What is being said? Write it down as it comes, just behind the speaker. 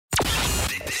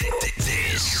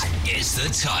This is the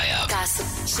tie-up. Got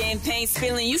some champagne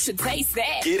spilling, you should taste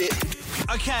that. Get it?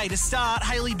 Okay, to start,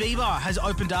 Hailey Bieber has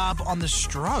opened up on the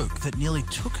stroke that nearly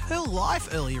took her life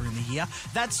earlier in the year.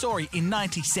 That story in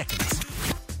 90 seconds.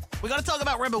 We got to talk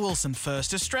about Rebel Wilson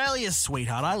first. Australia's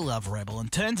sweetheart. I love Rebel.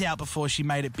 And turns out before she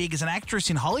made it big as an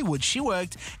actress in Hollywood, she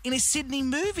worked in a Sydney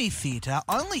movie theatre.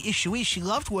 Only issue is she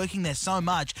loved working there so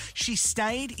much, she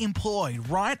stayed employed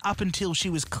right up until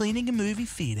she was cleaning a movie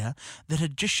theatre that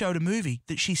had just showed a movie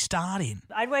that she starred in.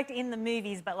 I'd worked in the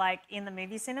movies, but like in the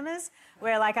movie cinemas,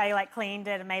 where like I cleaned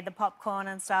it and made the popcorn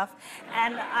and stuff.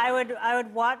 And I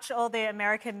would watch all the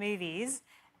American movies.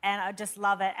 And I'd just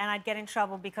love it. And I'd get in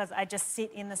trouble because I'd just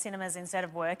sit in the cinemas instead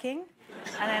of working.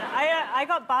 And then I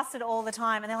got busted all the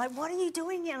time. And they're like, what are you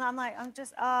doing here? And I'm like,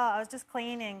 I was just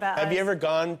cleaning. But Have you ever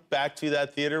gone back to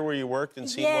that theater where you worked and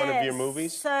seen one of your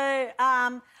movies? So,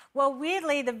 well,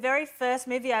 weirdly, the very first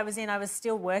movie I was in, I was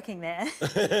still working there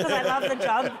because I love the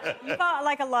job. You got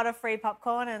like a lot of free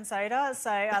popcorn and soda,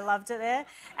 so I loved it there.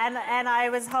 And I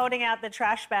was holding out the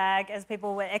trash bag as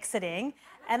people were exiting,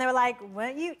 and they were like,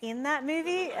 "Weren't you in that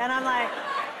movie?" And I'm like,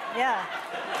 "Yeah."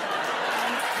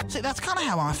 See, that's kind of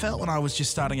how I felt when I was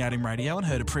just starting out in radio and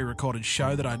heard a pre-recorded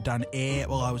show that I'd done air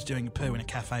while I was doing a poo in a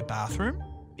cafe bathroom.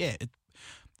 Yeah,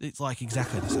 it's like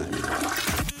exactly the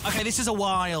same. Okay, this is a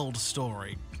wild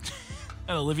story.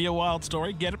 An Olivia Wilde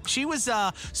story, get it? She was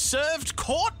served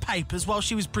court papers while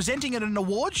she was presenting at an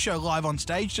award show live on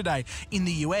stage today in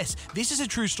the US. This is a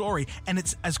true story, and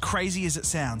it's as crazy as it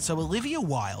sounds. So Olivia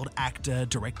Wilde, actor,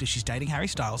 director, she's dating Harry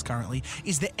Styles currently,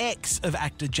 is the ex of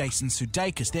actor Jason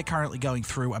Sudeikis. They're currently going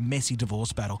through a messy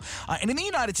divorce battle. And in the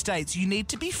United States, you need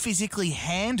to be physically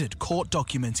handed court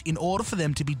documents in order for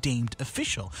them to be deemed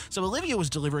official. So Olivia was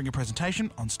delivering a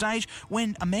presentation on stage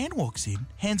when a man walks in,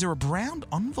 hands her a brown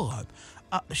envelope.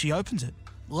 She opens it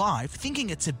live, thinking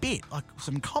it's a bit, like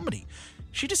some comedy.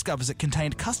 She discovers it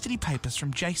contained custody papers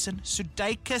from Jason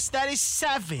Sudeikis. That is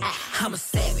savage. I'm a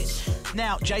savage.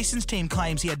 Now, Jason's team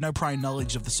claims he had no prior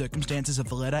knowledge of the circumstances of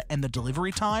the letter and the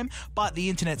delivery time, but the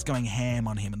internet's going ham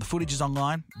on him, and the footage is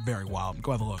online. Very wild.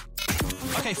 Go have a look.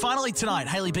 Okay, finally tonight,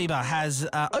 Hailey Bieber has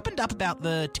opened up about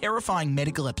the terrifying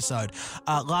medical episode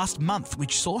last month,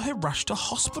 which saw her rushed to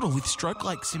hospital with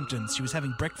stroke-like symptoms. She was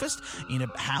having breakfast in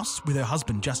a house with her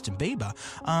husband, Justin Bieber.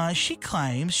 She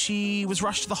claims she was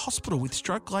rushed to the hospital with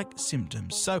stroke-like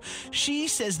symptoms. So she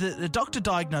says that the doctor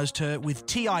diagnosed her with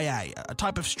TIA, a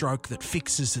type of stroke that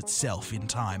fixes itself in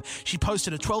time. She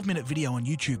posted a 12-minute video on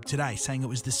YouTube today saying it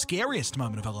was the scariest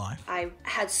moment of her life. I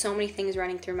had so many things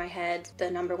running through my head. The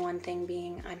number one thing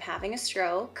being, I'm having a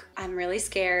stroke. I'm really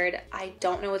scared. I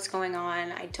don't know what's going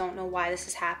on. I don't know why this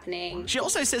is happening. She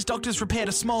also says doctors repaired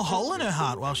a small hole in her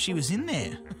heart while she was in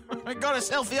there. I got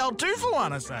herself the old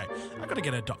 2-for-1, I say. I got to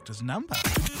get her doctor's number.